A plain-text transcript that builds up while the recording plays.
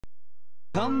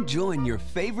Come join your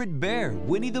favorite bear,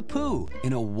 Winnie the Pooh,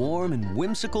 in a warm and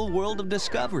whimsical world of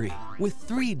discovery with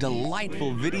 3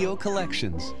 delightful video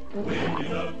collections. Winnie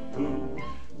the Pooh,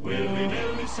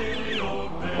 willy-nilly silly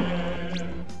old bear.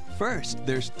 First,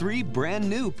 there's 3 brand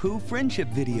new Pooh friendship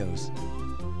videos.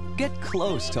 Get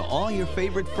close to all your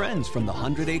favorite friends from the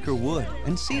 100-acre wood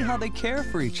and see how they care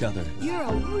for each other. You're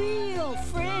a real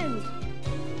friend.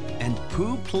 And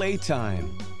Pooh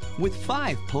Playtime, with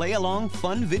 5 play-along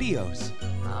fun videos.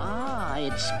 Ah,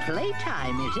 it's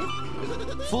playtime, is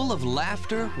it? Full of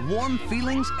laughter, warm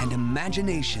feelings, and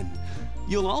imagination.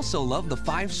 You'll also love the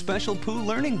 5 special Pooh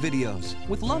learning videos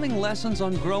with loving lessons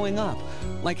on growing up,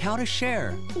 like how to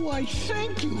share. Why,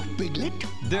 thank you, Piglet.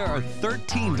 There are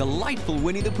 13 delightful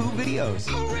Winnie the Pooh videos.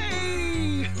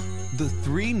 Hooray! The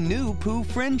 3 new Pooh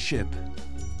friendship.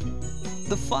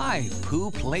 The 5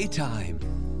 Pooh Playtime.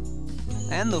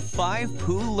 And the 5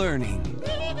 Pooh learning.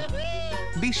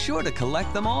 Be sure to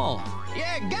collect them all. You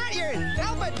got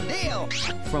yourself a deal.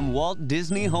 From Walt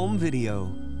Disney Home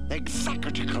Video.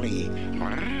 Exactly.